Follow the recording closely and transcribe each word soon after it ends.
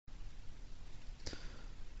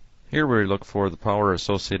Here we look for the power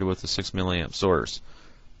associated with the 6 milliamp source.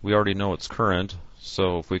 We already know it's current,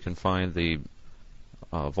 so if we can find the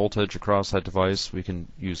voltage across that device, we can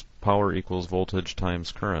use power equals voltage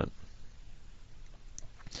times current.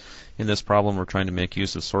 In this problem, we're trying to make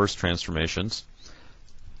use of source transformations,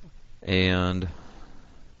 and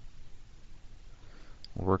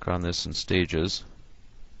we'll work on this in stages.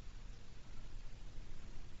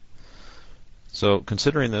 So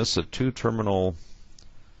considering this a two-terminal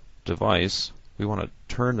device, we want to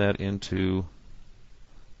turn that into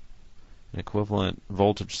an equivalent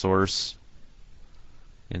voltage source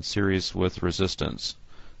in series with resistance.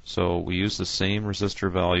 So we use the same resistor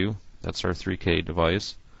value, that's our 3K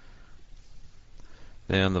device.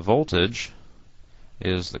 Then the voltage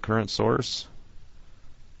is the current source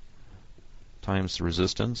times the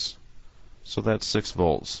resistance, so that's 6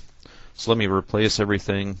 volts. So let me replace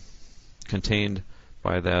everything contained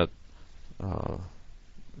by that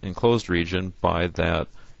enclosed region by that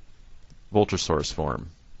voltage source form.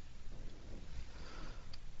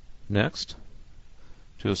 Next,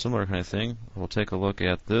 to a similar kind of thing, we'll take a look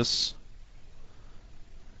at this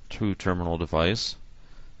two-terminal device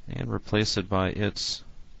and replace it by its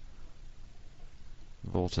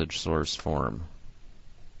voltage source form.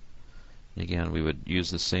 Again, we would use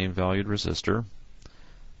the same valued resistor,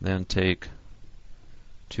 then take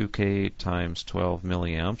 2K times 12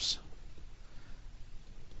 milliamps,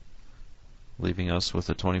 leaving us with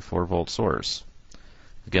a 24 volt source.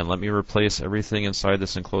 Again, let me replace everything inside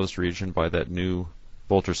this enclosed region by that new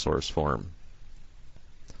voltage source form.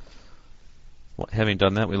 Having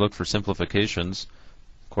done that, we look for simplifications.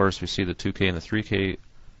 Of course, we see the 2K and the 3K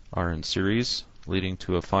are in series, leading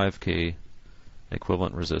to a 5K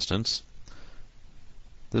equivalent resistance.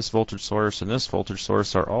 This voltage source and this voltage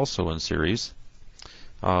source are also in series.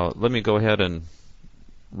 Let me go ahead and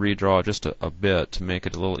redraw just a bit to make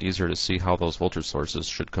it a little easier to see how those voltage sources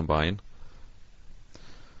should combine.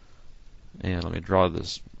 And let me draw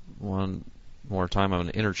this one more time. I'm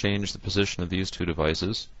going to interchange the position of these two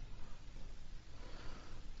devices.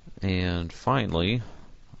 And finally,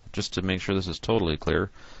 just to make sure this is totally clear,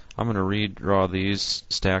 I'm going to redraw these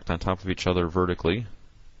stacked on top of each other vertically.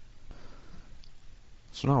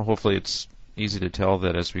 So now hopefully it's easy to tell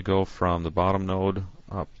that as we go from the bottom node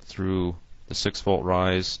up through the 6 volt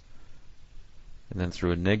rise and then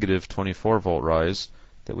through a negative 24 volt rise,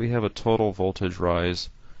 that we have a total voltage rise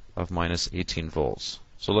of minus 18 volts.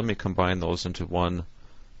 So let me combine those into one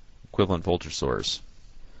equivalent voltage source.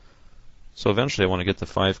 So eventually I want to get the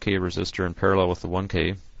 5K resistor in parallel with the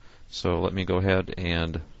 1K. So let me go ahead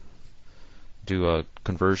and do a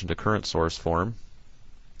conversion to current source form.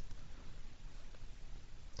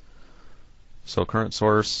 So current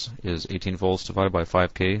source is 18 volts divided by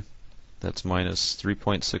 5K. That's minus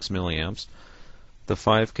 3.6 milliamps. The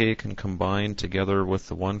 5K can combine together with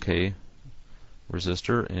the 1K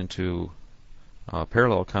resistor into a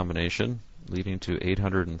parallel combination, leading to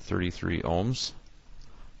 833 ohms.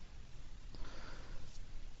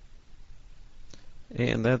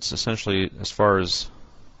 And that's essentially as far as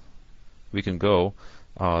we can go.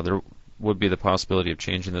 There would be the possibility of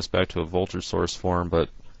changing this back to a voltage source form, but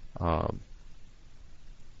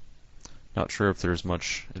not sure if there's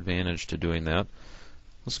much advantage to doing that.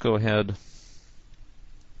 Let's go ahead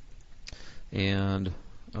and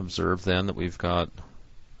observe then that we've got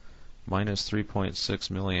minus 3.6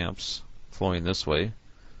 milliamps flowing this way,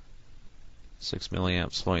 6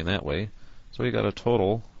 milliamps flowing that way. So we got a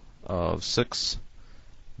total of 6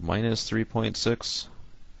 minus 3.6,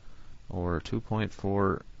 or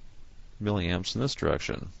 2.4 milliamps in this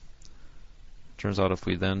direction. Turns out if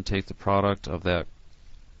we then take the product of that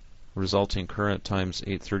resulting current times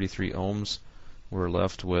 833 ohms, we're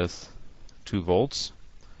left with 2 volts.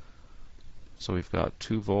 So we've got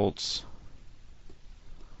 2 volts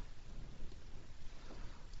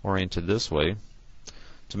oriented this way.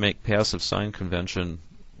 To make passive sign convention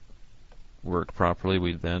work properly,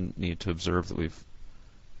 we then need to observe that we've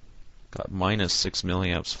got minus 6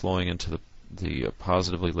 milliamps flowing into the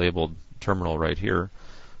positively labeled terminal right here.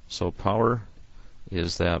 So power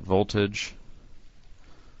is that voltage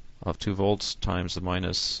of 2 volts times the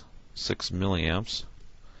minus 6 milliamps.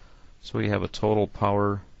 So we have a total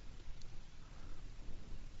power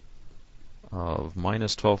of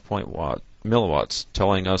minus 12 milliwatts,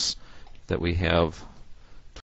 telling us that we have